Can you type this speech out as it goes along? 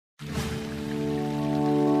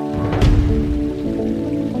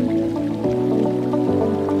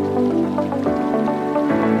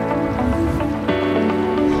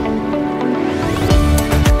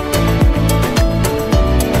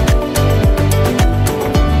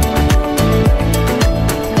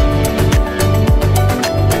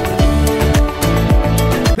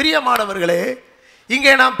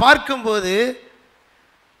இங்கே நாம் பார்க்கும்போது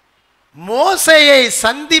மோசேயை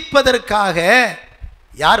சந்திப்பதற்காக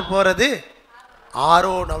யார் போறது?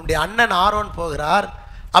 ஆரோன், அவனுடைய அண்ணன் ஆரோன் போகிறார்.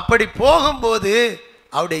 அப்படி போகும்போது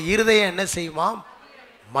அவருடைய இருதயம் என்ன செய்யுமாம்?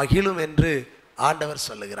 மகிழும் என்று ஆண்டவர்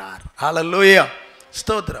சொல்லுகிறார். ஹல்லேலூயா,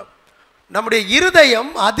 ஸ்தோத்திரம். நம்முடைய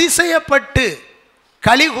இருதயம் அதிசயப்பட்டு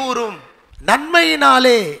களிகூரும்,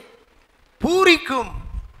 நன்மையினாலே பூரிக்கும்,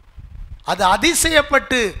 அது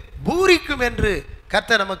அதிசயப்பட்டு பூரிக்கும் என்று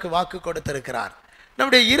கர்த்தர் நமக்கு வாக்கு கொடுத்திருக்கிறார்.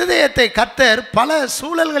 நம்முடைய இருதயத்தை கர்த்தர் பல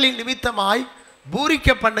சூழல்களின் நிமித்தமாய்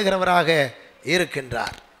பூரிக்க பண்ணுகிறவராக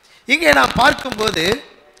இருக்கின்றார். இங்கே நாம் பார்க்கும்போது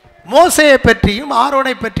மோசேயை பற்றியும்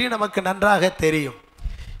ஆரோனை பற்றியும் நமக்கு நன்றாக தெரியும்.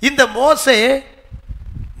 இந்த மோசே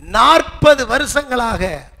 40 வருஷங்களாக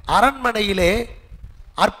அரண்மனையிலே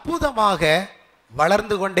அற்புதமாக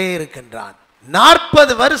வளர்ந்து கொண்டே இருக்கின்றான்.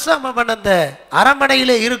 40 வருஷம் அவன் அந்த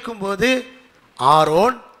அரண்மனையிலே இருக்கும்போது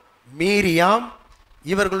ஆரோன், மீரியாம்,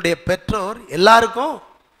 இவர்களுடைய பெற்றோர் எல்லாருக்கும்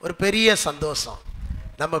ஒரு பெரிய சந்தோஷம்.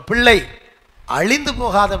 நம்ம பிள்ளை அழிந்து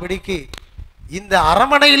போகாதபடிக்கு இந்த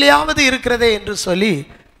அரண்மனையிலேயாவது இருக்கிறதே என்று சொல்லி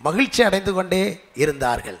மகிழ்ச்சி அடைந்து கொண்டே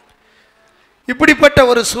இருந்தார்கள். இப்படிப்பட்ட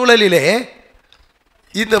ஒரு சூழலிலே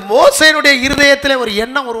இந்த மோசேனுடைய இருதயத்தில் ஒரு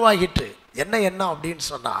எண்ணம் உருவாகிட்டு. என்ன எண்ணம் அப்படின்னு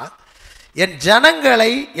சொன்னால், என்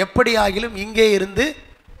ஜனங்களை எப்படி ஆகிலும் இங்கே இருந்து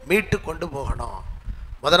மீட்டு கொண்டு போகணும்.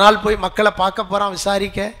 முத நாள் போய் மக்களை பார்க்க போகிறான்,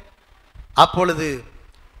 விசாரிக்க. அப்பொழுது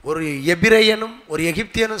ஒரு எபிரேயனும் ஒரு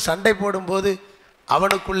எகிப்தியனும் சண்டை போடும்போது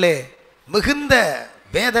அவனுக்குள்ளே மிகுந்த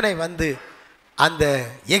வேதனை வந்து அந்த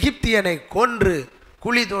எகிப்தியனை கொன்று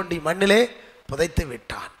குழி தோண்டி மண்ணிலே புதைத்து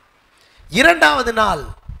விட்டான். 2வது நாள்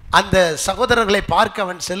அந்த சகோதரர்களை பார்க்க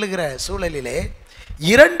அவன் செல்லுகிற சூழலிலே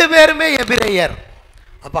 2 பேருமே எபிரேயர்.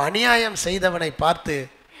 அப்போ அநியாயம் செய்தவனை பார்த்து,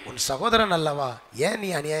 உன் சகோதரன் அல்லவா, ஏன் நீ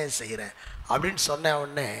அநியாயம் செய்கிற அப்படின்னு சொன்ன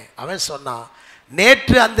உடனே அவன் சொன்னான்,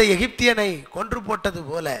 நேற்று அந்த எகிப்தியனை கொன்று போட்டது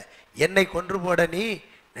போல என்னை கொன்று போட நீ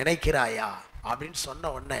நினைக்கிறாயா அப்படின்னு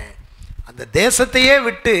சொன்ன உடனே அந்த தேசத்தையே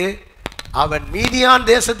விட்டு அவன் மீதியான்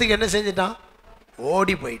தேசத்துக்கு என்ன செஞ்சிட்டான்?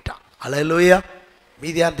 ஓடி போயிட்டான். அல்லேலூயா,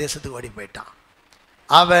 மீதியான் தேசத்துக்கு ஓடி போயிட்டான்.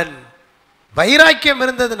 அவன் வைராக்கியம்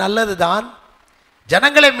இருந்தது நல்லது தான்,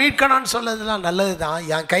 ஜனங்களை மீட்கணும்னு சொல்லதுலாம் நல்லது தான்,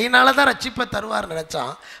 என் கையினால தான் ரட்சிப்பை தருவார்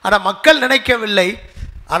நினைச்சான். ஆனால் மக்கள் நினைக்கவில்லை.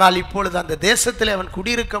 ஆனால் இப்பொழுது அந்த தேசத்தில் அவன்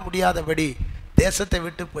குடியிருக்க முடியாதபடி தேசத்தை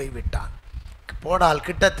விட்டு போய்விட்டான். போனால்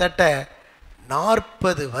கிட்டத்தட்ட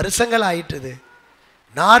 40 வருஷங்கள் ஆயிட்டுது.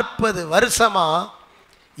 40 வருஷமா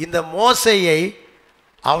இந்த மோசேயை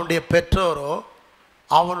அவனுடைய பெற்றோரோ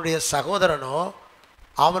அவனுடைய சகோதரனோ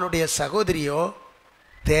அவனுடைய சகோதரியோ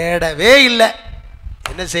தேடவே இல்லை.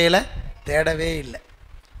 என்ன செய்யலை? தேடவே இல்லை.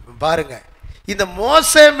 பாருங்க, இந்த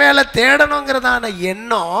மோசே மேலே தேடணுங்கிறதான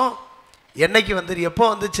எண்ணம் என்னைக்கு வந்துது? எப்போ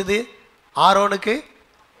வந்துச்சுது? ஆரோனுக்கு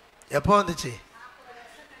எப்போ வந்துச்சு?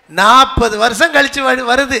 40 வருஷம் கழிச்சு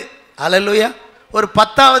வருது. அல்லேலூயா. ஒரு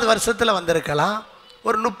 10வது வருஷத்தில் வந்திருக்கலாம்,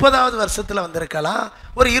 ஒரு 30வது வருஷத்தில் வந்திருக்கலாம்,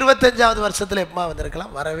 ஒரு 25வது வருஷத்தில் எப்பமா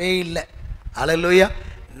வந்திருக்கலாம், வரவே இல்லை. அல்லேலூயா.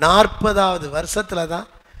 40வது வருஷத்தில் தான்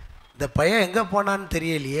இந்த பையன் எங்கே போனான்னு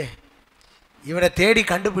தெரியலையே, இவனை தேடி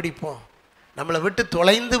கண்டுபிடிப்போம், நம்மளை விட்டு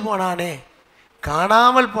தொலைந்து போனானே,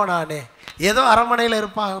 காணாமல் போனானே, ஏதோ அரண்மனையில்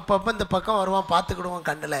இருப்பான், அப்பப்போ இந்த பக்கம் வருவான், பார்த்துக்கிடுவான்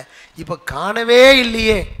கண்ணில், இப்போ காணவே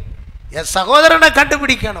இல்லையே, என் சகோதரனை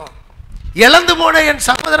கண்டுபிடிக்கணும், இழந்து போன என்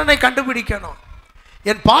சகோதரனை கண்டுபிடிக்கணும்,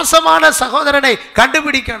 என் பாசமான சகோதரனை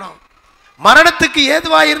கண்டுபிடிக்கணும். மரணத்துக்கு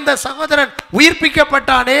ஏதுவாயிருந்த சகோதரன்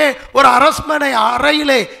உயிர்ப்பிக்கப்பட்டானே, ஒரு அரண்மனை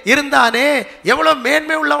அறையிலே இருந்தானே, எவ்வளோ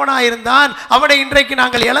மேன்மை உள்ளவனாக இருந்தான், அவனை இன்றைக்கு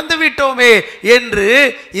நாங்கள் இழந்து விட்டோமே என்று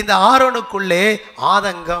இந்த ஆரோனுக்குள்ளே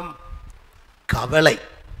ஆதங்கம், கவலை.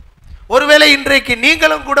 ஒருவேளை இன்றைக்கு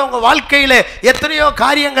நீங்களும் கூட உங்கள் வாழ்க்கையில் எத்தனையோ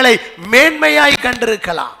காரியங்களை மேன்மையாய்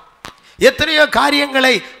கண்டிருக்கலாம், எத்தனையோ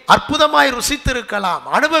காரியங்களை அற்புதமாய் ருசித்திருக்கலாம்,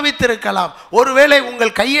 அனுபவித்திருக்கலாம். ஒருவேளை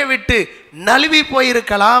உங்கள் கையை விட்டு நழுவி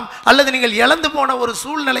போயிருக்கலாம், அல்லது நீங்கள் இழந்து போன ஒரு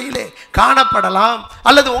சூழ்நிலையிலே காணப்படலாம்,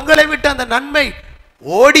 அல்லது உங்களை விட்டு அந்த நன்மை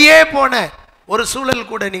ஓடியே போன ஒரு சூழல்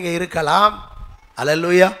கூட நீங்கள் இருக்கலாம்.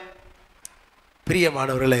 அல்லேலூயா.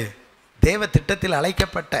 பிரியமானவர்களே, தேவ திட்டத்தில்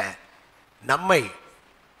அழைக்கப்பட்ட நம்மை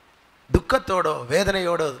துக்கத்தோடோ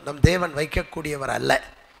வேதனையோடோ நம் தேவன் வைக்கக்கூடியவர் அல்ல.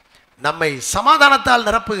 நம்மை சமாதானத்தால்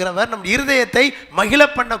நிரப்புகிறவர், நம் இருதயத்தை மகிழ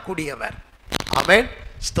பண்ணக்கூடியவர். ஆமென்,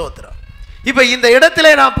 ஸ்தோத்திரம். இப்போ இந்த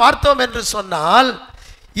இடத்திலே நாம் பார்த்தோம் என்று சொன்னால்,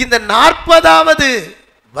 இந்த 40வது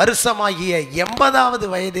வருஷமாகிய 80வது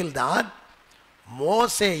வயதில் தான்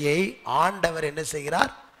மோசேயை ஆண்டவர் என்ன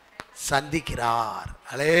செய்கிறார்? சந்திக்கிறார்.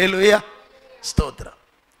 அல்லேலூயா, ஸ்தோத்திரம்.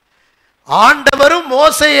 ஆண்டவரும்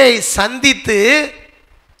மோசேயை சந்தித்து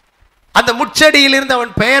அந்த முச்செடியிலிருந்து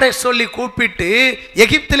அவன் பெயரை சொல்லி கூப்பிட்டு,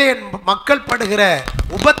 எகிப்திலே என் மக்கள் படுகிற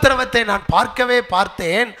உபத்திரவத்தை நான் பார்க்கவே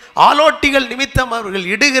பார்த்தேன், ஆலோட்டிகள் நிமித்தம் அவர்கள்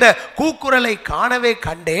இடுகிற கூக்குரலை காணவே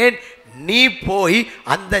கண்டேன், நீ போய்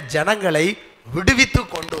அந்த ஜனங்களை விடுவித்து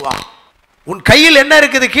கொண்டு வா, உன் கையில் என்ன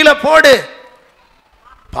இருக்குது கீழே போடு.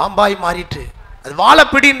 பாம்பாய் மாறிட்டு, அது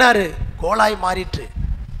வாழப்பிடினாரு, கோலாய் மாறிட்டு.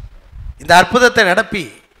 இந்த அற்புதத்தை நடப்பி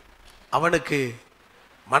அவனுக்கு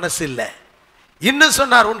மனசு இல்லை. இன்னும்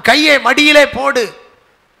சொன்னார், உன் கையை மடியிலே போடு,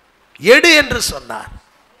 எடு என்று சொன்னார்,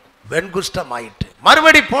 வெண்குஷ்டம் ஆயிட்டு.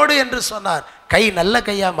 மறுபடி போடு என்று சொன்னார், கை நல்ல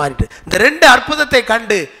கையா மாறிட்டு. இந்த ரெண்டு அற்புதத்தை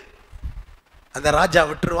கண்டு அந்த ராஜா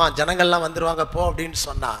விட்டுருவான், ஜனங்கள்லாம் வந்துருவாங்க போ அப்படின்னு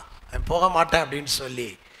சொன்னா, அவன் போக மாட்டேன் அப்படின்னு சொல்லி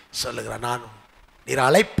சொல்லுகிறான். நானும் நீர்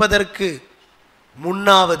அழைப்பதற்கு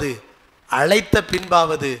முன்னாவது அழைத்த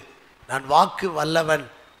பின்பாவது நான் வாக்கு வல்லவன்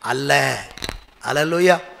அல்ல.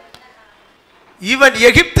 அல்லேலூயா. இவன்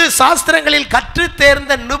எகிப்து சாஸ்திரங்களில் கற்று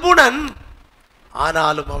தேர்ந்த நிபுணன்.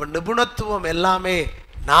 ஆனாலும் அவன் நிபுணத்துவம் எல்லாமே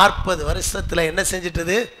 40 வருஷத்துல என்ன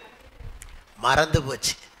செஞ்சிட்டது? மறந்து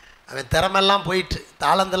போச்சு. அவன் திறமெல்லாம் போயிட்டு,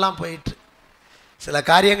 தாளந்தெல்லாம் போயிட்டு. சில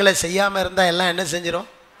காரியங்களை செய்யாமல் இருந்தால் எல்லாம் என்ன செஞ்சிடும்?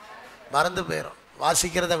 மறந்து போயிடும்.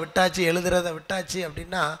 வாசிக்கிறத விட்டாச்சு, எழுதுறத விட்டாச்சு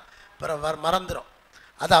அப்படின்னா அப்புறம் மறந்துடும்.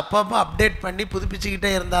 அதை அப்பப்போ அப்டேட் பண்ணி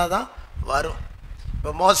புதுப்பிச்சுக்கிட்டே இருந்தால் தான் வரும்.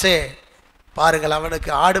 இப்போ மோசே பாருங்கள், அவனுக்கு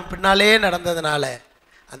ஆடும் பின்னாலே நடந்ததுனால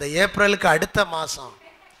அந்த ஏப்ரலுக்கு அடுத்த மாதம்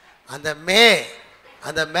அந்த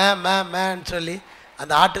அந்த மேன்னு சொல்லி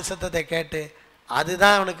அந்த ஆட்டு சத்தத்தை கேட்டு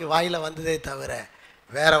அதுதான் அவனுக்கு வாயில் வந்ததே தவிர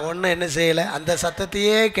வேற ஒன்றும் என்ன செய்யலை. அந்த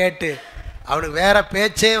சத்தத்தையே கேட்டு அவனுக்கு வேற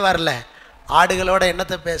பேச்சே வரல. ஆடுகளோட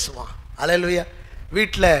என்னத்தை பேசுவான்? அல்லேலூயா.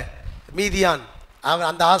 வீட்டில் மீதியான் அவன்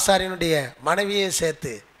அந்த ஆசாரியனுடைய மனைவியை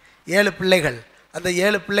சேர்த்து 7 பிள்ளைகள். அந்த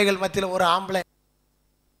 7 பிள்ளைகள் மத்தியில் ஒரு ஆம்பளை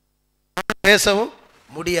பேசவும்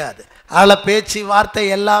முடியாது. அதில் பேச்சு வார்த்தை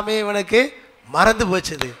எல்லாமே இவனுக்கு மறந்து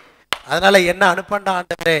போச்சுது. அதனால என்ன அனுப்பண்டா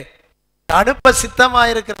ஆண்டவரே, அனுப்ப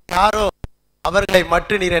சித்தமாக இருக்கிற யாரோ அவர்களை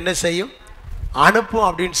மட்டும் நீர் என்ன செய்யும்? அனுப்பும்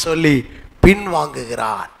அப்படின்னு சொல்லி பின்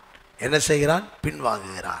வாங்குகிறான். என்ன செய்கிறான்? பின்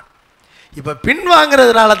வாங்குகிறான். இப்போ பின்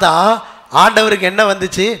வாங்குறதுனால தான் ஆண்டவருக்கு என்ன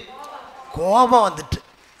வந்துச்சு? கோபம் வந்துட்டு.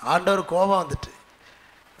 ஆண்டவர் கோபம் வந்துட்டு.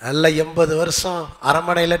 நல்ல 80 வருஷம்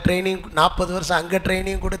அரண்மனையில் ட்ரைனிங், 40 வருஷம் அங்கே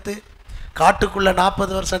ட்ரைனிங் கொடுத்து, காட்டுக்குள்ளே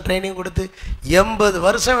 40 வருஷம் ட்ரைனிங் கொடுத்து, 80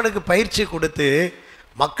 வருஷம் எனக்கு பயிற்சி கொடுத்து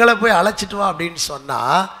மக்களை போய் அழைச்சிட்டு வா அப்படின்னு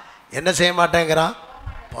சொன்னால் என்ன செய்ய மாட்டேங்கிறான்?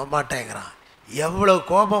 போக மாட்டேங்கிறான். எவ்வளோ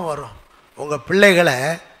கோபம் வரும்? உங்கள் பிள்ளைகளை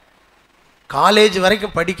காலேஜ்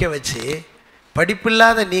வரைக்கும் படிக்க வச்சு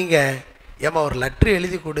படிப்பில்லாத நீங்கள் ஏமா ஒரு லெட்ரு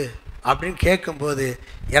எழுதி கொடு அப்படின்னு கேட்கும்போது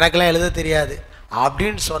எனக்கெல்லாம் எழுத தெரியாது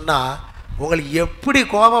அப்படின்னு சொன்னால் உங்களுக்கு எப்படி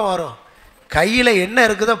கோபம் வரும்? கையில் என்ன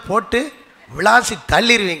இருக்குதோ போட்டு விளாசி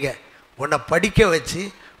தள்ளிடுவீங்க. உன்னை படிக்க வச்சு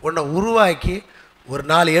உன்னை உருவாக்கி ஒரு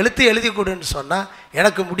 4 எழுத்து எழுதி கொடுன்னு சொன்னால்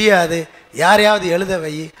எனக்கு முடியாது, யாரையாவது எழுத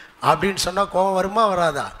வை அப்படின்னு சொன்னால் கோபம் வருமா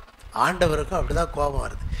வராதா? ஆண்டவருக்கும் அப்படி தான் கோபம்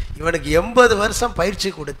வருது. இவனுக்கு 80 வருஷம் பயிற்சி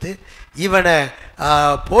கொடுத்து இவனை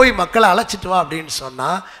போய் மக்களை அழைச்சிட்டு வா அப்படின்னு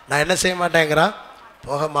சொன்னால் நான் என்ன செய்ய மாட்டேங்கிறான்?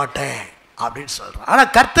 போக மாட்டேன் அப்படின்னு சொல்கிறான்.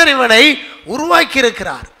 ஆனால் கர்த்தர் இவனை உருவாக்கி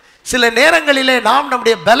இருக்கிறார். சில நேரங்களிலே நாம்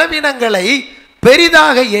நம்முடைய பலவீனங்களை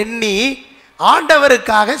பெரிதாக எண்ணி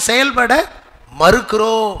ஆண்டவருக்காக செயல்பட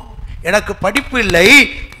மறுக்கிறோம். எனக்கு படிப்பு இல்லை,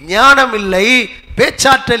 ஞானம் இல்லை,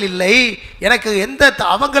 பேச்சாற்றல் இல்லை, எனக்கு எந்த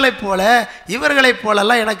அவங்களைப் போல இவர்களைப்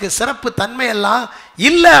போலெல்லாம் எனக்கு சிறப்பு தன்மையெல்லாம்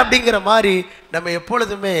இல்லை அப்படிங்கிற மாதிரி நம்ம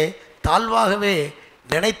எப்பொழுதுமே தாழ்வாகவே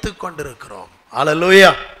நினைத்து கொண்டிருக்கிறோம்.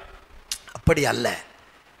 அல்லேலூயா. அப்படி அல்ல,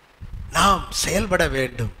 நாம் செயல்பட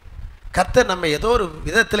வேண்டும். கர்த்தர் நம்ம ஏதோ ஒரு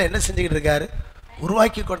விதத்தில் என்ன செஞ்சுக்கிட்டு இருக்காரு?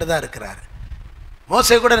 உருவாக்கி கொண்டு தான் இருக்கிறார்.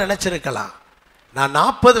 மோசே கூட நினச்சிருக்கலாம், நான்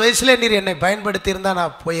 40 வயசுல நீர் என்னை பயன்படுத்தி இருந்தால்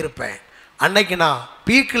நான் போயிருப்பேன். அன்னைக்கு நான்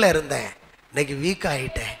பீக்கில் இருந்தேன், இன்னைக்கு வீக்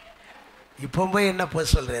ஆகிட்டேன். இப்போ போய் என்ன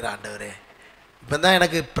போய் சொல்கிறார் ஆண்டவரே? இப்போ தான்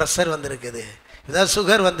எனக்கு ப்ரெஷர் வந்திருக்குது, இதான்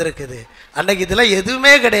சுகர் வந்திருக்குது, அன்னைக்கு இதெல்லாம்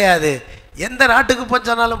எதுவுமே கிடையாது, எந்த நாட்டுக்கு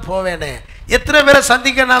போச்சானாலும் போவேனே, எத்தனை பேரை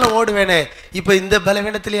சந்திக்கனாலும் ஓடுவேனே, இப்போ இந்த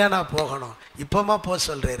பலவீனத்திலேயா நான் போகணும்? இப்போமா போக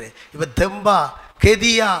சொல்கிறாரு. இப்போ தெம்பா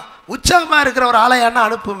கெதியா உற்சாகமாக இருக்கிற ஒரு ஆளையானா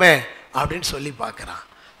அனுப்புமே அப்படின்னு சொல்லி பார்க்குறான்.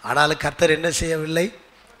 ஆனாலும் கர்த்தர் என்ன செய்யவில்லை?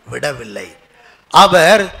 விடவில்லை.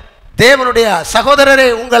 அவர் தேவனுடைய சகோதரரே,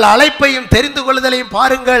 உங்கள் அழைப்பையும் தெரிந்து கொள்ளுதலையும்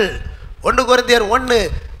பாருங்கள். 1 கொரிந்தியர் 1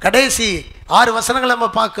 கடைசி 6 வசனங்களை நம்ம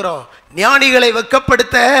பார்க்கிறோம். ஞானிகளை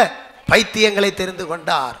வெட்கப்படுத்த பைத்தியங்களை தெரிந்து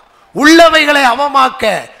கொண்டார், உள்ளவைகளை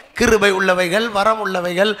அவமாக்க கிருபை உள்ளவைகள், வரம்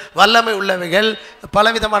உள்ளவைகள், வல்லமை உள்ளவைகள்,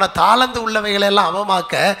 பலவிதமான தாளந்து உள்ளவைகளை எல்லாம்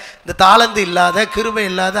அவமாக்க இந்த தாளந்து இல்லாத, கிருபை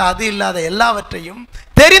இல்லாத, அது இல்லாத எல்லாவற்றையும்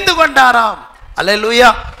தெரிந்து கொண்டாராம். அல்லேலூயா.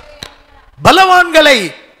 பலவான்களை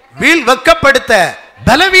வெட்கப்படுத்த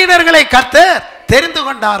பலவீனர்களை கர்த்தர் தெரிந்து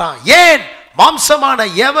கொண்டாராம். ஏன்? மாம்சமான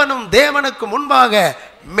எவனும் தேவனுக்கு முன்பாக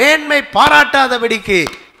மேன்மை பாராட்டாதபடிக்கு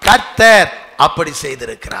கர்த்தர் அப்படி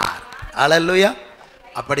செய்திருக்கிறார். அல்லேலூயா.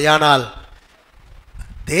 அப்படியானால்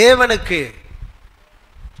தேவனுக்கு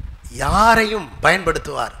யாரையும்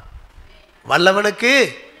பயன்படுத்துவார்? வல்லவனுக்கு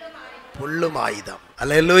புல்லும் ஆயுதம்.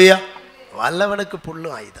 அல்லேலூயா. வல்லவனுக்கு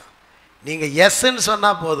புல்லும் ஆயுதம். நீங்க எஸ்ன்னு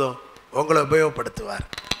சொன்னா போதும், உங்களை உபயோகப்படுத்துவார்.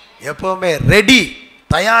 எப்பவுமே ரெடி,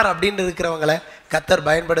 தயார் அப்படின்னு இருக்கிறவங்களை கர்த்தர்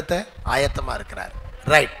பயன்படுத்த ஆயத்தமா இருக்கிறார்.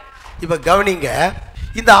 ரைட். இப்ப கவனிங்க,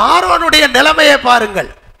 இந்த ஆரோனுடைய நிலைமையை பாருங்கள்.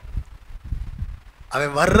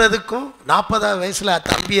 அவன் வர்றதுக்கும் 40 வயசுல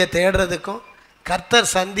தம்பியை தேடுறதுக்கும்,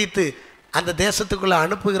 கர்த்தர் சந்தித்து அந்த தேசத்துக்குள்ள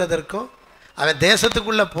அனுப்புகிறதற்கும், அவன்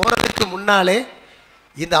தேசத்துக்குள்ள போறதுக்கு முன்னாலே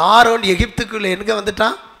இந்த ஆரோன் எகிப்துக்குள்ள எங்க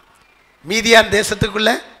வந்துட்டான்? மீதியான்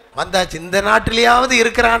தேசத்துக்குள்ள வந்தாச்சு. இந்த நாட்டிலேயாவது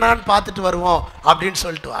இருக்கிறானான்னு பார்த்துட்டு வருவோம் அப்படின்னு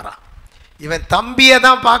சொல்லிட்டு வரான். இவன் தம்பியை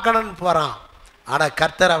தான் பார்க்கணும்னு போறான். ஆனா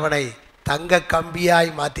கர்த்தர் அவனை தங்க கம்பியாய்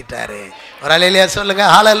மாத்திட்டாரு. ஒரு அல்லேலூயா சொல்லுங்க.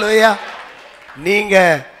 ஹல்லேலூயா. நீங்க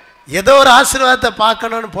ஏதோ ஒரு ஆசீர்வாதத்தை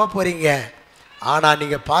பார்க்கணும்னு போறீங்க. ஆனா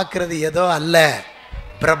நீங்க பார்க்கிறது ஏதோ அல்ல,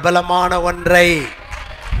 பிரபலமான ஒன்றை,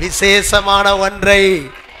 விசேஷமான ஒன்றை,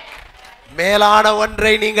 மேலான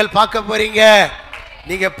ஒன்றை நீங்கள் பார்க்க போறீங்க.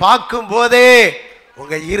 நீங்க பார்க்கும் போதே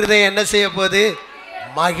உங்க இருதயம் என்ன செய்ய போகுது?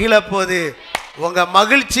 மகிழ போகுது. உங்க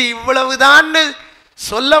மகிழ்ச்சி இவ்வளவுதான்னு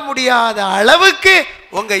சொல்ல முடியாத அளவுக்கு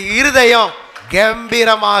உங்க இருதயம்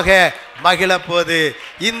கம்பீரமாக மகிழ போகுது.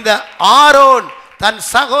 இந்த ஆரோன் தன்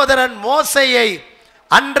சகோதரன் மோசேயை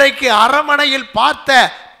அன்றைக்கு அரமனையில் பார்த்த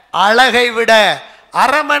அழகை விட,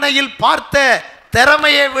 அரமனையில் பார்த்த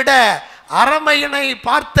திறமையை விட, அரமனை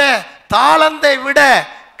பார்த்த தாளந்தை விட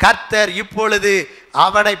கர்த்தர் இப்பொழுது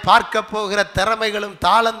அவனை பார்க்க போகிற திறமைகளும்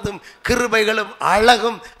தாளந்தும் கிருபைகளும்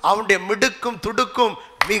அழகும் அவனுடைய மிடுக்கும் துடுக்கும்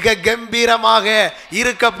மிக கம்பீரமாக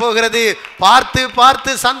இருக்க போகிறது. பார்த்து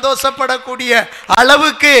பார்த்து சந்தோஷப்படக்கூடிய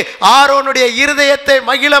அளவுக்கு ஆரோனுடைய இருதயத்தை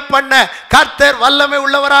மகிழ பண்ண கர்த்தர் வல்லமை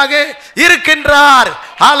உள்ளவராக இருக்கின்றார்.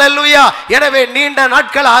 ஹல்லேலூயா. எனவே நீண்ட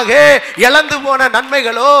நாட்களாக இழந்து போன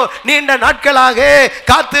நன்மைகளோ, நீண்ட நாட்களாக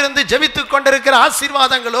காத்திருந்து ஜெபித்துக் கொண்டிருக்கிற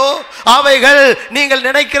ஆசீர்வாதங்களோ, அவைகள் நீங்கள்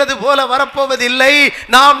நினைக்கிறது போல வரப்போவதில்லை.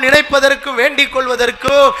 நாம் நினைப்பதற்கும் வேண்டிக்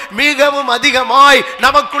கொள்வதற்கும் மிகவும் அதிகமாய்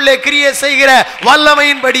நமக்குள்ளே கிரியை செய்கிற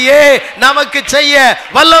வல்லமையின்படியே நமக்கு செய்ய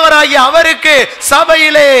வல்லவராகிய அவருக்கு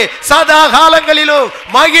சபையிலே சதா காலங்களிலும்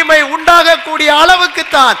மகிமை உண்டாகக்கூடிய அளவுக்கு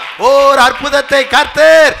தான் ஓர் அற்புதத்தை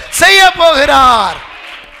கர்த்தர் செய்ய போகிறார்.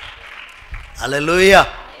 அல்லேலூயா.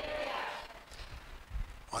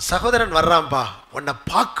 சகோதரன் வர்றான்பா, உன்னை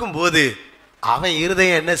பார்க்கும் போது அவன்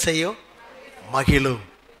இருதயம் என்ன செய்யும்? மகிழும்.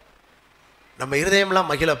 நம்ம இருதயம்லாம்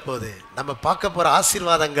மகிழ போகுது. நம்ம பார்க்க போற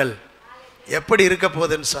ஆசீர்வாதங்கள் எப்படி இருக்க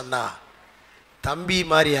போகுதுன்னு சொன்னா, தம்பி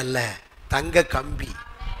மாதிரி அல்ல, தங்க கம்பி.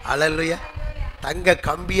 அல்லேலூயா. தங்க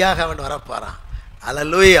கம்பியாக அவன் வரப்போறான்.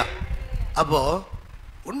 அல்லேலூயா. அப்போ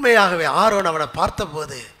உண்மையாகவே ஆரோன் அவனை பார்த்த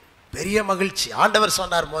போது பெரிய மகிழ்ச்சி. ஆண்டவர்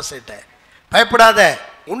சொன்னார் மோசேட்ட, பயப்படாத,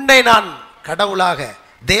 உன்னை நான் கடவுளாக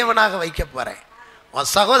தேவனாக வைக்க போறேன்.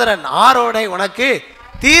 உன் சகோதரன் ஆரோனை உனக்கு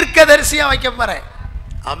தீர்க்கதரிசியா வைக்க போறேன்.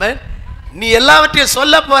 ஆமென். நீ எல்லாவற்றையும்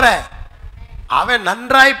சொல்ல போற. அவன்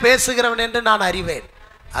நன்றாய் பேசுகிறவன் என்று நான் அறிவேன்.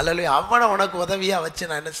 அல்லேலூயா. அவனை உனக்கு உதவியா வச்சு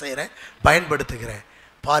நான் என்ன செய்யறேன்? பயன்படுத்துகிறேன்.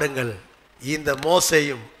 பாருங்கள், இந்த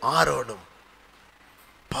மோசேயும் ஆரோனும்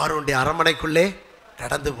பார்வோனுடைய அரமனைக்குள்ளே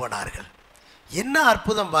கடந்து போனார்கள். என்ன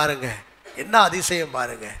அற்புதம் பாருங்க, என்ன அதிசயம்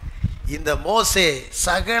பாருங்க. இந்த மோசே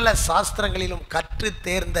சகல சாஸ்திரங்களிலும் கற்று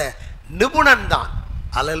தேர்ந்த நிபுணன் தான்.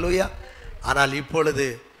 அல்லேலூயா. ஆனால் இப்பொழுது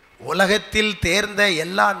உலகத்தில் தேர்ந்த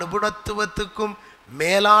எல்லா நிபுணத்துவத்துக்கும்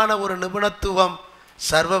மேலான ஒரு நிபுணத்துவம்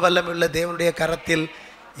சர்வ வல்லமையுள்ள தேவனுடைய கரத்தில்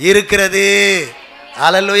இருக்கிறது.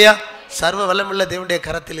 அல்லேலூயா. சர்வ வல்லமையுள்ள தேவனுடைய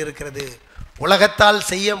கரத்தில் இருக்கிறது. உலகத்தால்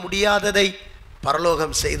செய்ய முடியாததை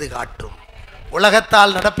பரலோகம் செய்து காட்டும்.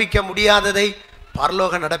 உலகத்தால் நடப்பிக்க முடியாததை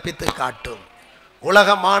பரலோகம் நடப்பித்து காட்டும்.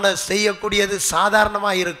 உலகமான செய்யக்கூடியது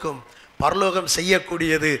சாதாரணமாக இருக்கும், பரலோகம்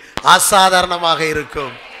செய்யக்கூடியது அசாதாரணமாக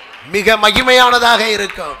இருக்கும், மிக மகிமையானதாக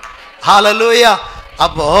இருக்கும். ஹல்லேலூயா.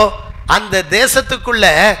 அப்போ அந்த தேசத்துக்குள்ள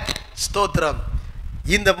ஸ்தோத்திரம்,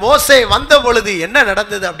 இந்த மோசே வந்த பொழுது என்ன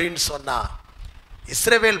நடந்தது அப்படின்னு சொன்னா,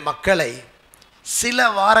 இஸ்ரவேல் மக்களை சில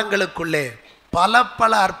வாரங்களுக்குள்ளே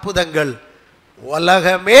பல அற்புதங்கள்,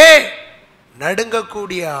 உலகமே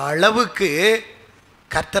நடுங்கக்கூடிய அளவுக்கு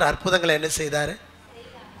கர்த்தர் அற்புதங்களை என்ன செய்தாரு?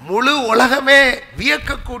 முழு உலகமே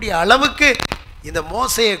வியக்கக்கூடிய அளவுக்கு இந்த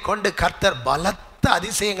மோசையை கொண்டு கர்த்தர் பலத்த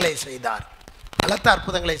அதிசயங்களை செய்தார், பலத்த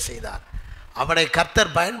அற்புதங்களை செய்தார். அவனை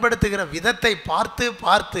கர்த்தர் பயன்படுத்துகிற விதத்தை பார்த்து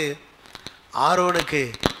பார்த்து ஆரோனுக்கு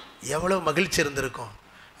எவ்வளவு மகிழ்ச்சி இருந்திருக்கும்,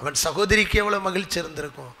 அவன் சகோதரிக்கு எவ்வளவு மகிழ்ச்சி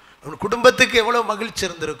இருந்திருக்கும், அவன் குடும்பத்துக்கு எவ்வளவு மகிழ்ச்சி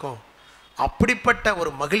இருந்திருக்கும். அப்படிப்பட்ட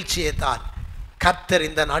ஒரு மகிழ்ச்சியை தான் கர்த்தர்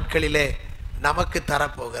இந்த நாட்களிலே நமக்கு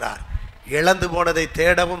தரப்போகிறார். இழந்து போனதை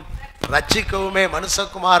தேடவும் ரட்சிக்கவுமே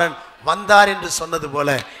மனுஷகுமாரன் வந்தார் என்று சொன்னது போல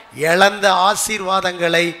இழந்த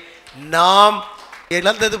ஆசீர்வாதங்களை நாம்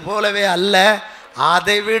இழந்தது போலவே அல்ல,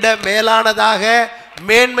 அதைவிட மேலானதாக,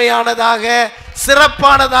 மேன்மையானதாக,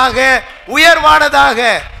 சிறப்பானதாக, உயர்வானதாக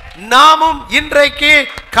நாமும் இன்றைக்கு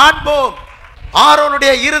காண்போம்.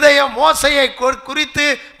 ஆரோனுடைய இருதயம் மோசையை குறித்து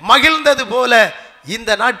மகிழ்ந்தது போல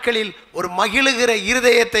இந்த நாட்களில் ஒரு மகிழுகிற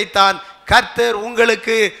இருதயத்தை தான் கர்த்தர்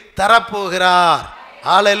உங்களுக்கு தரப்போகிறார்.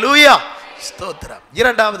 ஹல்லேலூயா, ஸ்தோத்திரம்.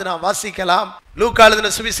 இரண்டாவது நாம் வாசிக்கலாம். லூக்கா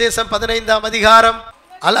எழுதின சுவிசேஷம் 15ஆம் அதிகாரம்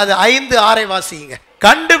அல்லது 5:6 வாசிங்க.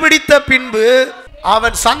 கண்டுபிடித்த பின்பு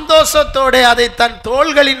அவன் சந்தோஷத்தோட அதை தன்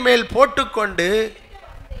தோள்களின் மேல் போட்டுக்கொண்டு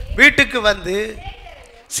வீட்டுக்கு வந்து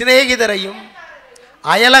சிநேகிதரையும்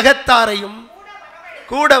அயலகத்தாரையும்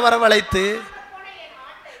கூட வரவழைத்து,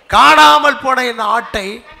 காணாமல் போன என் ஆட்டை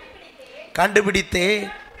கண்டுபிடித்தேன்,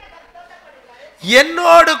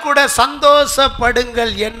 என்னோடு கூட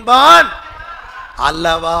சந்தோஷப்படுங்கள் என்பான்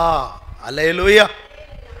அல்லவா. அல்லேலூயா.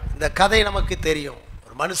 இந்த கதை நமக்கு தெரியும்.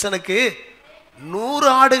 ஒரு மனுஷனுக்கு 100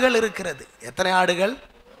 ஆடுகள் இருக்கிறது. எத்தனை ஆடுகள்?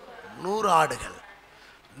 100 ஆடுகள்.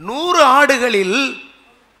 100 ஆடுகளில்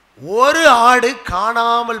ஒரு ஆடு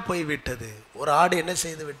காணாமல் போய்விட்டது. ஒரு ஆடு என்ன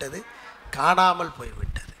செய்து விட்டது? காணாமல்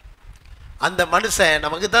போய்விட்டது. அந்த மனுஷன்,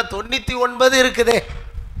 நமக்கு தான் 99 இருக்குதே,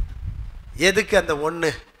 எதுக்கு அந்த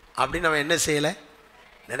 1 அப்படின்னு நம்ம என்ன செய்யலை,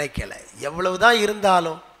 நினைக்கலை. எவ்வளவுதான்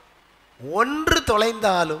இருந்தாலும் 1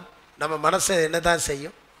 தொலைந்தாலும் நம்ம மனசை என்ன தான்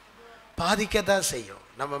செய்யும்? பாதிக்கத்தான் செய்யும்.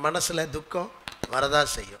 நம்ம மனசில் துக்கம்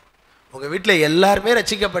வரதான் செய்யும். உங்கள் வீட்டில் எல்லாருமே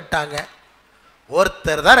ரட்சிக்கப்பட்டாங்க,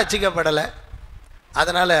 ஒருத்தர் தான் ரட்சிக்கப்படலை.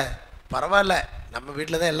 அதனால் பரவாயில்ல, நம்ம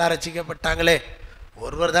வீட்டில் தான் எல்லாம் ரட்சிக்கப்பட்டாங்களே,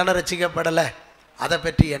 ஒருவர் தானே ரட்சிக்கப்படலை, அதை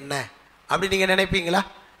பற்றி என்ன அப்படி நீங்கள் நினைப்பீங்களா?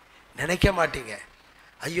 நினைக்க மாட்டீங்க.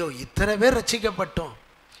 ஐயோ, இத்தனை பேர் ரட்சிக்கப்பட்டோம்,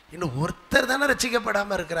 இன்னும் ஒருத்தர் தானே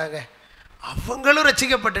ரட்சிக்கப்படாமல் இருக்கிறாங்க, அவங்களும்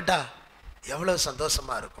ரட்சிக்கப்பட்டுட்டா எவ்வளோ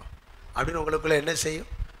சந்தோஷமாக இருக்கும் அப்படின்னு உங்களுக்குள்ளே என்ன செய்யும்?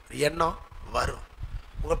 எண்ணம் வரும்.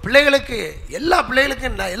 உங்கள் பிள்ளைகளுக்கு, எல்லா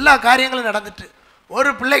பிள்ளைகளுக்கும் எல்லா காரியங்களும் நடந்துட்டு ஒரு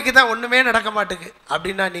பிள்ளைக்கு தான் ஒன்றுமே நடக்க மாட்டுக்கு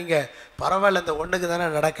அப்படின்னா நீங்கள் பரவாயில்ல, இந்த ஒன்றுக்கு தானே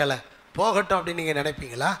நடக்கலை, போகட்டும் அப்படின்னு நீங்கள்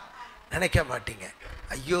நினைப்பீங்களா? நினைக்க மாட்டீங்க.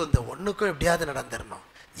 ஐயோ, இந்த ஒன்றுக்கும் எப்படியாவது நடந்துடணும்,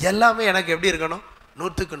 எல்லாமே எனக்கு எப்படி இருக்கணும்?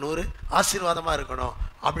 100க்கு 100 ஆசீர்வாதமாக இருக்கணும்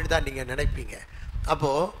அப்படின்னு தான் நீங்கள் நினைப்பீங்க.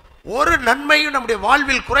 அப்போது ஒரு நன்மையும் நம்முடைய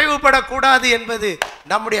வாழ்வில் குறைவுபடக்கூடாது என்பது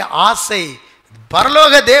நம்முடைய ஆசை,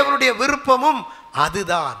 பரலோக தேவனுடைய விருப்பமும்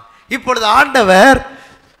அதுதான். இப்பொழுது ஆண்டவர்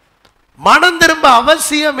மனம் திரும்ப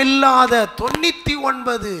அவசியம் இல்லாத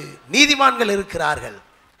 99 நீதிமான்கள் இருக்கிறார்கள்.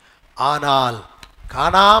 ஆனால்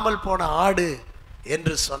காணாமல் போன ஆடு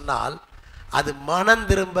என்று சொன்னால் அது மனம்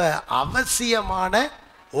திரும்ப அவசியமான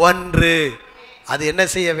ஒன்று. அது என்ன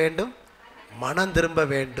செய்ய வேண்டும்? மனம் திரும்ப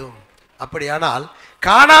வேண்டும். அப்படியானால்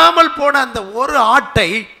காணாமல் போன அந்த ஒரு ஆட்டை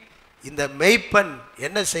இந்த மேய்ப்பன்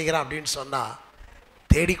என்ன செய்கிறான் அப்படின்னு சொன்னால்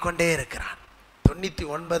தேடிக்கொண்டே இருக்கிறான்.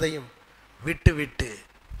 99ஐயும் விட்டு விட்டு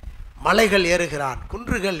மலைகள் ஏறுகிறான்,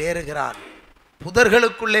 குன்றுகள் ஏறுகிறான்,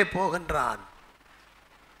 புதர்களுக்குள்ளே போகின்றான்.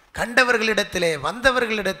 கண்டவர்களிடத்திலே,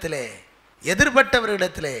 வந்தவர்களிடத்திலே,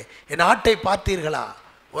 எதிர்பட்டவர்களிடத்திலே, என் ஆட்டை பார்த்தீர்களா,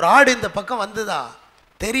 ஒரு ஆடு இந்த பக்கம் வந்ததா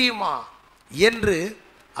தெரியுமா என்று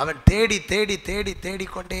அவன் தேடி தேடி தேடி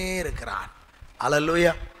தேடிக்கொண்டே இருக்கிறான்.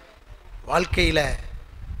 அல்லேலூயா. வாழ்க்கையில்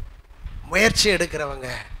முயற்சி எடுக்கிறவங்க,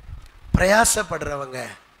 பிரயாசப்படுறவங்க,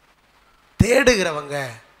 தேடுகிறவங்க,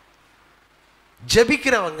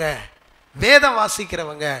 ஜெபிக்கிறவங்க, வேதம்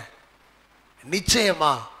வாசிக்கிறவங்க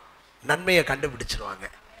நிச்சயமா நன்மையை கண்டுபிடிச்சிருவாங்க.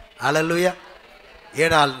 அல்லேலூயா.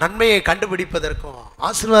 ஏனால் நன்மையை கண்டுபிடிப்பதற்கும்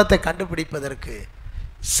ஆசீர்வாதத்தை கண்டுபிடிப்பதற்கு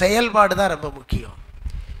செயல்பாடு தான் ரொம்ப முக்கியம்.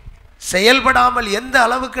 செயல்படாமல் எந்த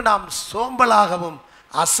அளவுக்கு நாம் சோம்பலாகவும்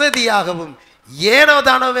அசதியாகவும்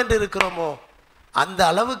ஏனோதானோவென்று இருக்கிறோமோ அந்த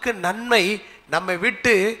அளவுக்கு நன்மை நம்மை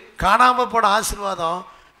விட்டு காணாமல் போன ஆசீர்வாதம்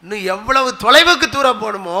இன்னும் எவ்வளவு தொலைவுக்கு தூரம்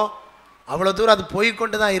போகணுமோ அவ்வளோ தூரம் அது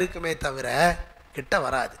போய்கொண்டு தான் இருக்குமே தவிர கிட்ட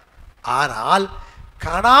வராது. ஆனால்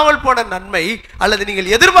காணாமல் போன நன்மை அல்லது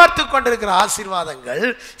நீங்கள் எதிர்பார்த்து கொண்டிருக்கிற ஆசீர்வாதங்கள்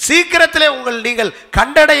சீக்கிரத்திலே நீங்கள்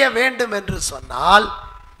கண்டடைய வேண்டும் என்று சொன்னால்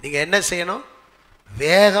நீங்கள் என்ன செய்யணும்?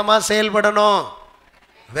 வேகமாக செயல்படணும்,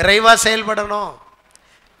 விரைவாக செயல்படணும்.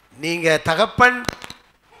 நீங்கள் தகப்பன்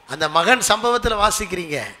அந்த மகன் சம்பவத்தில்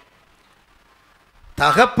வாசிக்கிறீங்க.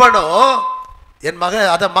 தகப்பனோ என்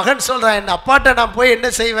மகன், அதை மகன் சொல்கிறான், என் அப்பாட்ட நான் போய் என்ன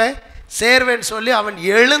செய்வேன், சேர்வேன்னு சொல்லி அவன்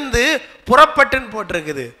எழுந்து புறப்பட்டுன்னு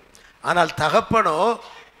போட்டிருக்குது. ஆனால் தகப்பனோ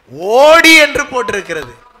ஓடி என்று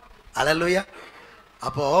போட்டிருக்கிறது. அல்லேலூயா.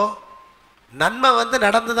 அப்போது நன்மை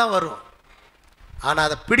நடந்து தான் வரும். ஆனால்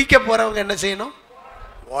அதை பிடிக்க போகிறவங்க என்ன செய்யணும்?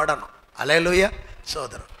 ஓடணும். அல்லேலூயா.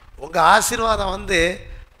 சோதரம், உங்கள் ஆசீர்வாதம்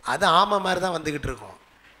அது ஆமை மாதிரி தான் வந்துக்கிட்டு இருக்கோம்.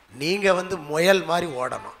 நீங்கள் வந்து முயல் மாதிரி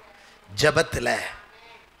ஓடணும். ஜபத்தில்,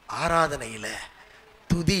 ஆராதனையில்,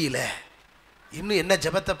 துதியில் இன்னும் என்ன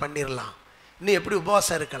ஜபத்தை பண்ணிடலாம், இன்னும் எப்படி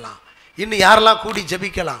உபவாசம் இருக்கலாம், இன்னும் யாரெல்லாம் கூடி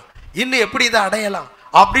ஜபிக்கலாம், இன்னும் எப்படி இதை அடையலாம்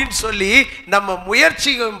அப்படின்னு சொல்லி நம்ம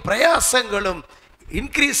முயற்சிகளும் பிரயாசங்களும்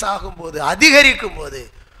இன்க்ரீஸ் ஆகும்போது, அதிகரிக்கும் போது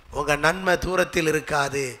உங்கள் நன்மை தூரத்தில்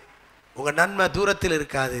இருக்காது. உங்கள் நன்மை தூரத்தில்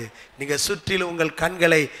இருக்காது. நீங்கள் சுற்றிலும் உங்கள்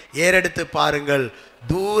கண்களை ஏறெடுத்து பாருங்கள்.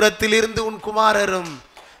 தூரத்திலிருந்து உன் குமாரரும்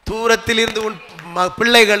தூரத்திலிருந்து உன்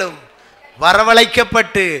பிள்ளைகளும்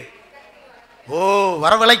வரவழைக்கப்பட்டு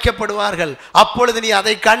வரவழைக்கப்படுவார்கள். அப்பொழுது நீ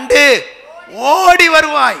அதை கண்டு ஓடி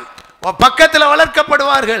வருவாய். உன் பக்கத்தில்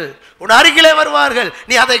வளர்க்கப்படுவார்கள், உன் அருகிலே வருவார்கள்.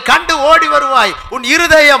 நீ அதை கண்டு ஓடி வருவாய். உன்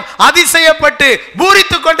இருதயம் அதிசயப்பட்டு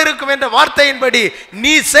பூரித்து கொண்டிருக்கும் என்ற வார்த்தையின்படி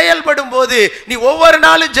நீ செயல்படும் போது, நீ ஒவ்வொரு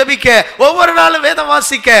நாளும் ஜபிக்க, ஒவ்வொரு நாளும் வேதம்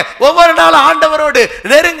வாசிக்க, ஒவ்வொரு நாளும் ஆண்டவரோடு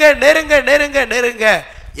நெருங்க நெருங்க நெருங்க நெருங்க,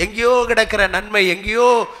 எங்கேயோ கிடக்கிற நன்மை, எங்கேயோ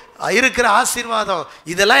இருக்கிற ஆசீர்வாதம்,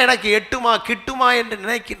 இதெல்லாம் எனக்கு எட்டுமா கிட்டுமா என்று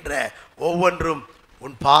நினைக்கின்ற ஒவ்வொன்றும்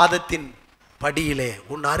உன் பாதத்தின் படியிலே,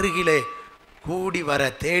 உன் அருகிலே கூடி வர,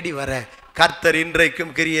 தேடி வர கர்த்தர்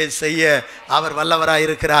இன்றைக்கும் கிரியை செய்ய அவர்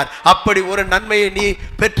வல்லவராயிருக்கிறார். அப்படி ஒரு நன்மையை நீ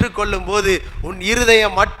பெற்றுக்கொள்ளும் போது உன்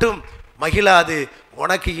இருதயம் மட்டும் மகிழாது.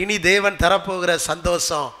 உனக்கு இனி தேவன் தரப்போகிற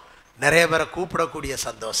சந்தோஷம் நிறைய பேரை கூப்பிடக்கூடிய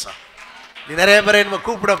சந்தோஷம். நீ நிறைய பேரை நம்ம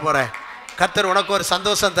கூப்பிட போற. கர்த்தர் உனக்கு ஒரு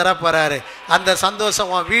சந்தோஷம் தரப்போறாரு. அந்த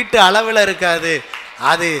சந்தோஷம் உன் வீட்டு அளவில் இருக்காது,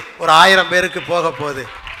 அது ஒரு 1000 பேருக்கு போக போகுது.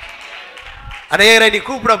 அநேகரை நீ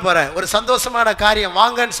கூப்பிட போற, ஒரு சந்தோஷமான காரியம்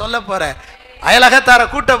வாங்கன்னு சொல்ல போற, அயலகத்தார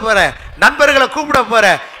கூட்ட போற, நண்பர்களை கூப்பிட போற.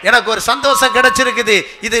 எனக்கு ஒரு சந்தோஷம் கிடைச்சிருக்குது,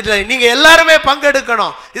 இதுல நீங்க எல்லாருமே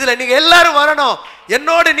பங்கெடுக்கணும், இதுல நீங்க எல்லாரும் வரணும்,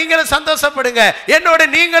 என்னோடு நீங்களும் சந்தோஷப்படுங்க, என்னோடு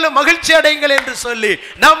நீங்களும் மகிழ்ச்சி அடையுங்கள் என்று சொல்லி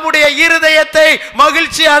நம்முடைய இருதயத்தை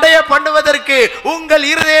மகிழ்ச்சி அடைய பண்ணுவதற்கு, உங்கள்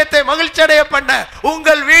இருதயத்தை மகிழ்ச்சி அடைய பண்ண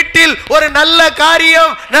உங்கள் வீட்டில் ஒரு நல்ல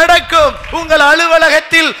காரியம் நடக்கும், உங்கள்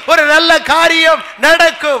அலுவலகத்தில் ஒரு நல்ல காரியம்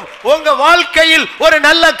நடக்கும், உங்க வாழ்க்கையில் ஒரு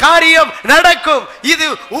நல்ல காரியம் நடக்கும். இது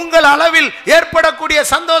உங்கள் அளவில் ஏற்படக்கூடிய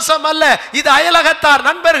சந்தோஷம் அல்ல, இது அயலகத்தார்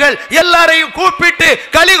நண்பர்கள் எல்லாரையும் கூப்பிட்டு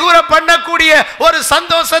கலிகூற பண்ணக்கூடிய ஒரு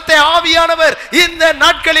சந்தோஷத்தை ஆவியானவர் இந்த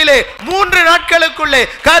நாட்களிலே 3 நாட்களுக்குள்ளே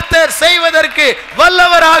கர்த்தர் செய்வதற்கு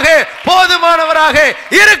வல்லவராக, போதுமானவராக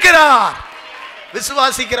இருக்கிறார்.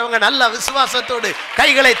 விசுவாசிக்கிறவங்க நல்ல விசுவாசத்தோடு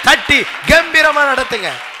கைகளை தட்டி கம்பீரமா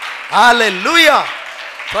நடத்துங்க. ஹல்லேலூயா.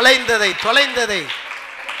 தொலைந்ததை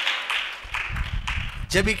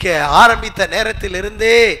ஜெபிக்க ஆரம்பித்த நேரத்தில்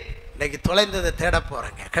இருந்தே இன்னைக்கு தொலைந்ததை தேட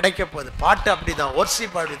போறேங்க, கிடைக்க போகுது. பாட்டு அப்படிதான்,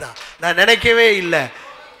 ஒர்ஷிப் அப்படிதான். நான் நினைக்கவே இல்லை,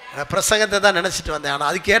 பிரசங்கத்தை தான் நினைச்சிட்டு வந்தேன். ஆனால்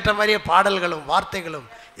அதுக்கேற்ற மாதிரியே பாடல்களும் வார்த்தைகளும்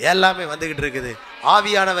எல்லாமே வந்துகிட்டு இருக்குது.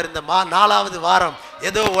 ஆவியானவர் இந்த 4வது வாரம்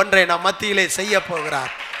ஏதோ ஒன்றை நம் மத்தியிலே செய்ய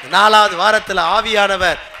போகிறார். 4வது வாரத்தில்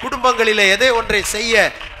ஆவியானவர் குடும்பங்களிலே எதோ ஒன்றை செய்ய,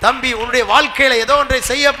 தம்பி உன்னுடைய வாழ்க்கையில ஏதோ ஒன்றை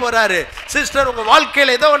செய்ய போறாரு, சிஸ்டர் உங்க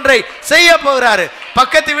வாழ்க்கையில ஏதோ ஒன்றை செய்ய போகிறாரு.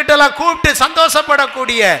 பக்கத்து வீட்டெல்லாம் கூப்பிட்டு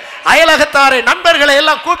சந்தோஷப்படக்கூடிய, அயலகத்தாரை நண்பர்களை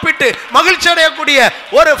எல்லாம் கூப்பிட்டு மகிழ்ச்சி அடையக்கூடிய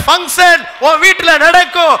ஒரு ஃபங்க்ஷன் உன் வீட்டில்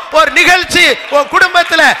நடக்கும், ஒரு நிகழ்ச்சி உன்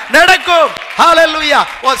குடும்பத்தில் நடக்கும். ஹல்லேலூயா.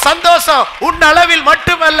 ஒரு சந்தோஷம் உன் அளவில்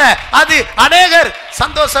மட்டுமல்ல, அது அநேகர்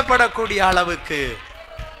சந்தோஷப்படக்கூடிய அளவுக்கு.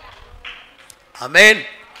 ஆமென்.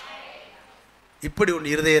 இப்படி உன்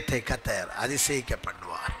இருதயத்தை கர்த்தர் அதிசயிக்க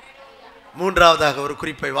பண்ணுவார். 3வதாக ஒரு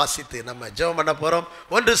குறிப்பை வாசித்து நம்ம ஜெபம் பண்ண போறோம்.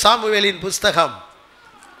 1 சாமுவேலின் புஸ்தகம்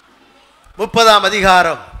 30ஆம்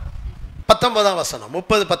அதிகாரம் 19ஆம் வசனம்.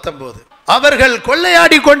 30-19. அவர்கள்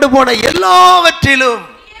கொள்ளையாடி கொண்டு போன எல்லாவற்றிலும்,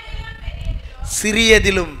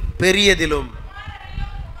 சிறியதிலும் பெரியதிலும்,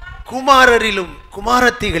 குமாரரிலும்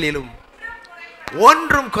குமாரத்திகளிலும்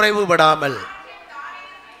ஒன்றும் குறைவுபடாமல்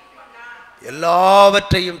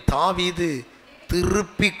எல்லாவற்றையும் தாவீது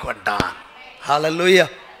திருப்பி கொண்டான். ஹல்லேலூயா.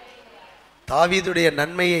 தாவீதுடைய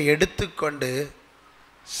நன்மையை எடுத்துக்கொண்டு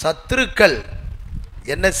சத்துருக்கள்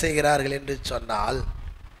என்ன செய்கிறார்கள் என்று சொன்னால்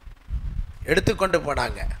எடுத்துக்கொண்டு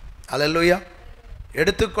போனாங்க. ஹல்லேலூயா.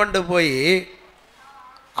 எடுத்துக்கொண்டு போய்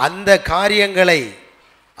அந்த காரியங்களை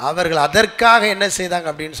அவர்கள் அதற்காக என்ன செய்தாங்க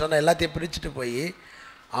அப்படின்னு சொன்னால் எல்லாத்தையும் பிரிச்சுட்டு போய்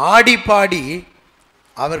ஆடி பாடி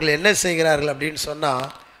அவர்கள் என்ன செய்கிறார்கள் அப்படின்னு சொன்னால்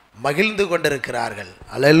மகிழ்ந்து கொண்டிருக்கிறார்கள்.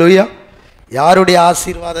 ஹல்லேலூயா. யாருடைய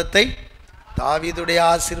ஆசீர்வாதத்தை? தாவீதுடைய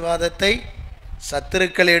ஆசீர்வாதத்தை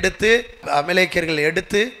சத்துருக்கள் எடுத்து, அமலேக்கியர்கள்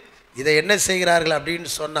எடுத்து இதை என்ன செய்கிறார்கள் அப்படின்னு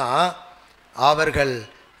சொன்னால் அவர்கள்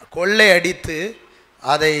கொள்ளை அடித்து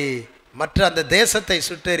அதை மற்ற அந்த தேசத்தை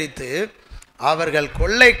சுட்டெரித்து அவர்கள்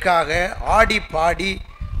கொள்ளைக்காக ஆடி பாடி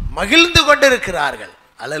மகிழ்ந்து கொண்டிருக்கிறார்கள்.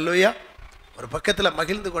 ஹல்லேலூயா. ஒரு பக்கத்தில்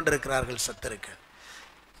மகிழ்ந்து கொண்டிருக்கிறார்கள் சத்துருக்கள்.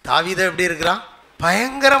 தாவீது எப்படி இருக்கிறான்?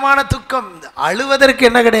 பயங்கரமான துக்கம், அழுவதற்கு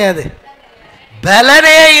என்ன கிடையாது,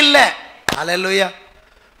 பலனே இல்லை. ஹல்லேலூயா.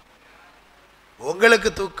 உங்களுக்கு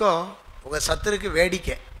துக்கம், உங்கள் சத்துருக்கு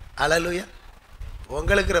வேடிக்கை. அல்லேலூயா.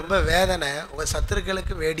 உங்களுக்கு ரொம்ப வேதனை, உங்கள்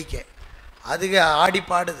சத்துருக்களுக்கு வேடிக்கை. அதுக ஆடி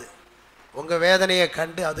பாடுது. உங்கள் வேதனையை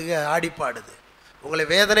கண்டு அதுக ஆடி பாடுது. உங்களை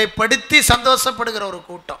வேதனைப்படுத்தி சந்தோஷப்படுகிற ஒரு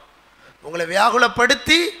கூட்டம், உங்களை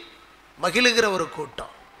வியாகுலப்படுத்தி மகிழுகிற ஒரு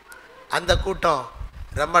கூட்டம். அந்த கூட்டம்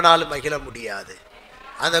ரொம்ப நாள் மகிழ முடியாது.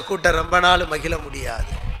 அந்த கூட்டம் ரொம்ப நாள் மகிழ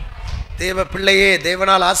முடியாது. தேவ பிள்ளையே,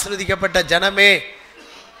 தேவனால் ஆசீர்வதிக்கப்பட்ட ஜனமே,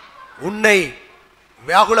 உன்னை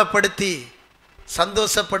வியாகுலப்படுத்தி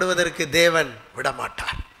சந்தோஷப்படுவதற்கு தேவன்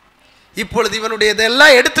விடமாட்டார். இப்பொழுது இவனுடைய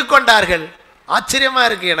இதெல்லாம் எடுத்துக்கொண்டார்கள். ஆச்சரியமாக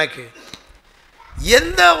இருக்கு எனக்கு.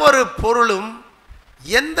 எந்த ஒரு பொருளும்,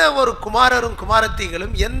 எந்த ஒரு குமாரரும்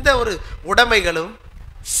குமாரத்திகளும், எந்த ஒரு உடைமைகளும்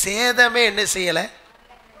சேதமே என்ன செய்யலை?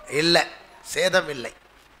 இல்லை, சேதம் இல்லை.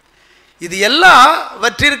 இது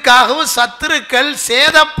எல்லாவற்றிற்காகவும் சத்துருக்கள்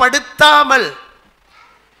சேதப்படுத்தாமல்,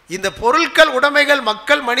 இந்த பொருட்கள், உடைமைகள்,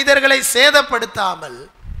 மக்கள், மனிதர்களை சேதப்படுத்தாமல்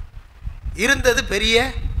இருந்தது பெரிய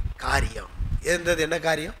காரியம். இருந்தது என்ன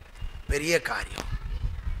காரியம்? பெரிய காரியம்.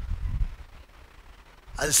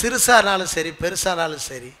 அது சிறுசானாலும் சரி, பெருசானாலும்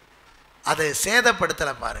சரி, அதை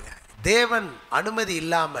சேதப்படுத்தலை. பாருங்க, தேவன் அனுமதி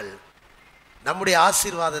இல்லாமல் நம்முடைய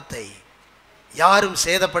ஆசீர்வாதத்தை யாரும்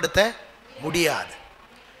சேதப்படுத்த முடியாது.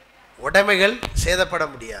 உடைமைகள் சேதப்பட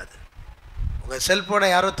முடியாது. உங்கள் செல்போனை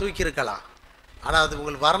யாரோ தூக்கியிருக்கலாம், ஆனால் அது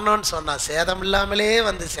உங்களுக்கு வரணும்னு சொன்னால் சேதம் இல்லாமலே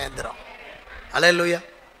வந்து சேர்ந்துடும். அல்லேலூயா.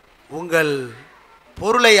 உங்கள்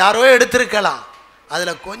பொருளை யாரோ எடுத்திருக்கலாம்,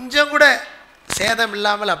 அதில் கொஞ்சம் கூட சேதம்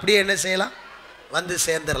இல்லாமல் அப்படியே என்ன செய்யலாம்? வந்து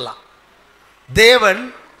சேர்ந்துடலாம். தேவன்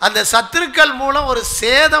அந்த சத்துருக்கள் மூலம் ஒரு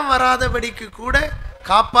சேதம் வராதபடிக்கு கூட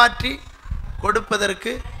காப்பாற்றி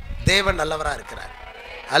கொடுப்பதற்கு தேவன் நல்லவராக இருக்கிறார்.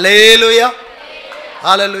 அல்லேலூயா,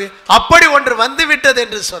 அல்லேலூயா. அப்படி ஒன்று வந்து விட்டது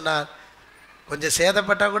என்று சொன்னார், கொஞ்சம்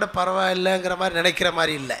சேதப்பட்டால் கூட பரவாயில்லைங்கிற மாதிரி நினைக்கிற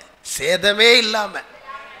மாதிரி இல்லை, சேதமே இல்லாமல்.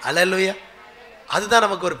 அல்லேலூயா. அதுதான்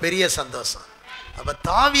நமக்கு ஒரு பெரிய சந்தோஷம். அப்போ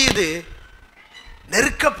தாவீது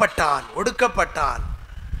நெருக்கப்பட்டான், ஒடுக்கப்பட்டான்.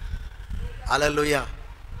 அல்லேலூயா.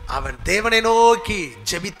 அவன் தேவனை நோக்கி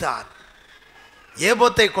ஜெபித்தான்.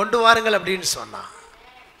 ஏபோத்தை கொண்டு வாருங்கள் அப்படின்னு சொன்னான்.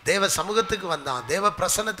 தேவ சமூகத்துக்கு வந்தான், தேவ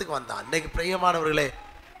பிரசன்னத்துக்கு வந்தான். இன்னைக்கு பிரியமானவர்களே,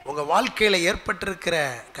 உங்கள் வாழ்க்கையில் ஏற்பட்டிருக்கிற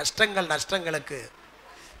கஷ்டங்கள், நஷ்டங்களுக்கு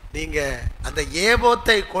நீங்கள் அந்த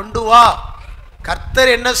ஏபோத்தை கொண்டு வா,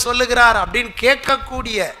 கர்த்தர் என்ன சொல்லுகிறார் அப்படின்னு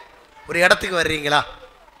கேட்கக்கூடிய ஒரு இடத்துக்கு வர்றீங்களா?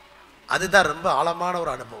 அதுதான் ரொம்ப ஆழமான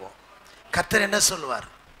ஒரு அனுபவம். கர்த்தர் என்ன சொல்லுவார்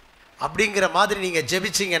அப்படிங்கிற மாதிரி நீங்கள்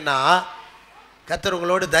ஜெபிச்சிங்கன்னா கர்த்தர்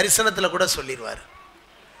உங்களோட தரிசனத்தில் கூட சொல்லிடுவார்,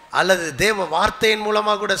 அல்லது தேவ வார்த்தையின்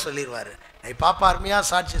மூலமாக கூட சொல்லிடுவார். பாப்பா அருமையாக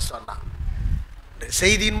சாட்சி சொன்னான்,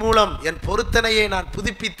 செய்தியின் மூலம் என் பொருத்தனையை நான்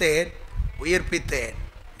புதுப்பித்தேன், உயிர்ப்பித்தேன்.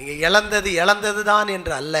 நீங்கள் இழந்தது தான்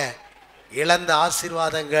என்று அல்ல, இழந்த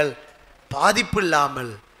ஆசீர்வாதங்கள் பாதிப்பு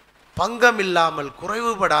இல்லாமல், பங்கம் இல்லாமல்,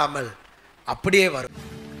 குறைவுபடாமல் அப்படியே வரும்.